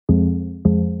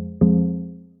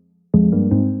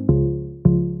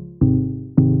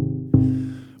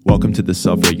Welcome to the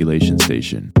Self-Regulation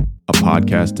Station, a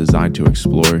podcast designed to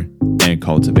explore and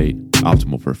cultivate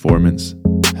optimal performance,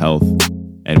 health,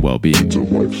 and well-being. It's a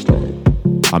lifestyle.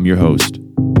 I'm your host,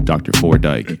 Dr. Ford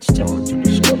Dyke. It's time to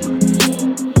discover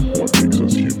what makes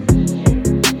us human.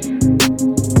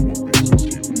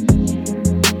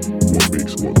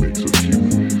 What makes us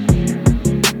human.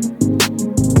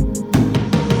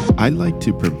 I'd like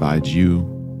to provide you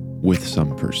with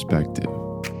some perspective.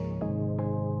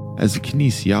 As a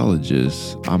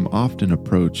kinesiologist, I'm often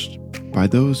approached by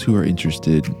those who are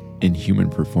interested in human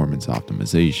performance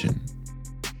optimization.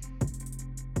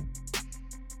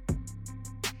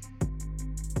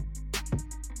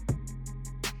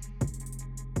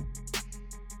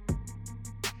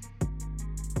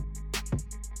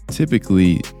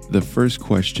 Typically, the first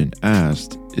question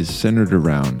asked is centered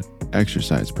around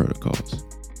exercise protocols.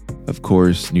 Of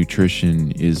course,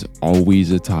 nutrition is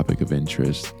always a topic of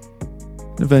interest.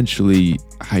 Eventually,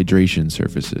 hydration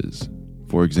surfaces.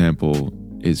 For example,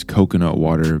 is coconut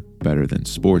water better than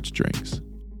sports drinks?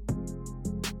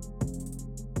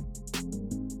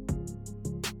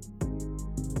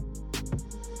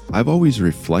 I've always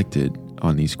reflected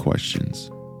on these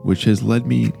questions, which has led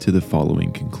me to the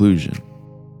following conclusion.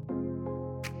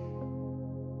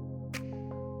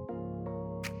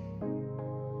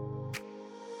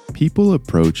 People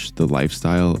approach the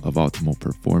lifestyle of optimal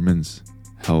performance,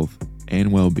 health,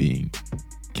 and well-being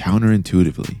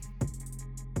counterintuitively,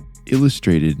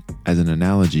 illustrated as an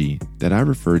analogy that I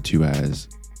refer to as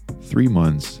 3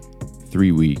 months,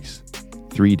 3 weeks,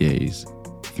 3 days,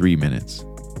 3 minutes,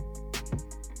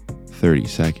 30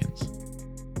 seconds.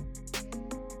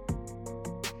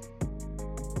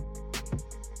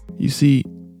 You see,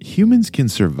 humans can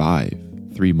survive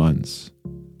 3 months,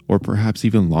 or perhaps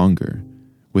even longer,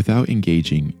 without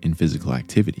engaging in physical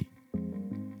activity.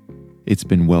 It's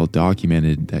been well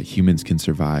documented that humans can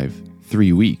survive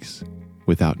 3 weeks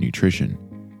without nutrition,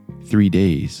 3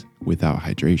 days without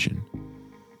hydration.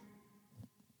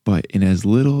 But in as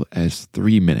little as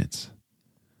 3 minutes,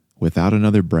 without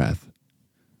another breath,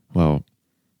 well,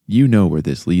 you know where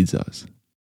this leads us.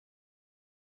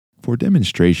 For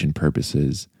demonstration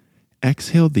purposes,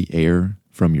 exhale the air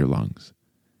from your lungs.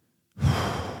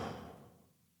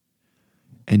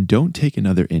 And don't take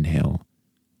another inhale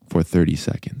for 30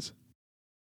 seconds.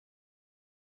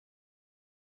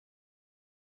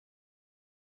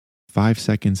 Five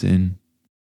seconds in.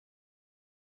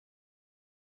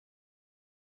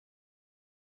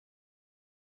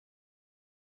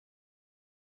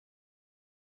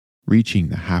 Reaching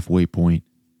the halfway point.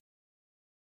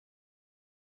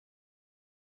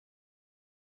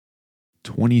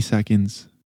 20 seconds.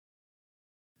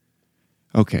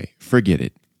 Okay, forget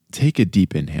it. Take a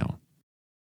deep inhale.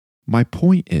 My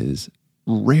point is,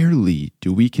 rarely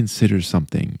do we consider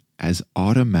something as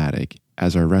automatic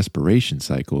as our respiration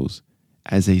cycles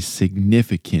as a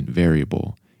significant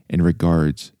variable in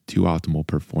regards to optimal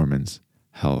performance,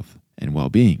 health, and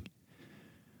well-being.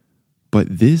 But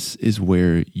this is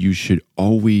where you should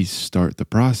always start the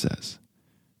process,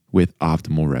 with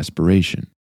optimal respiration.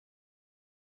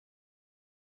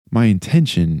 My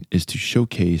intention is to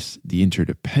showcase the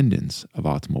interdependence of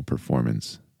optimal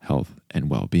performance, health, and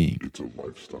well-being. It's a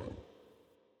lifestyle.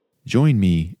 Join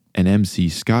me and MC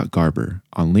Scott Garber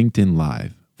on LinkedIn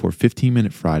Live for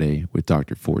 15-Minute Friday with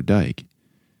Dr. Ford Dyke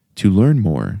to learn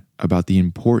more about the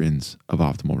importance of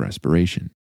optimal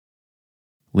respiration.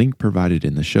 Link provided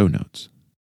in the show notes.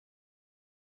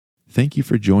 Thank you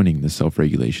for joining the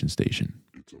Self-Regulation Station.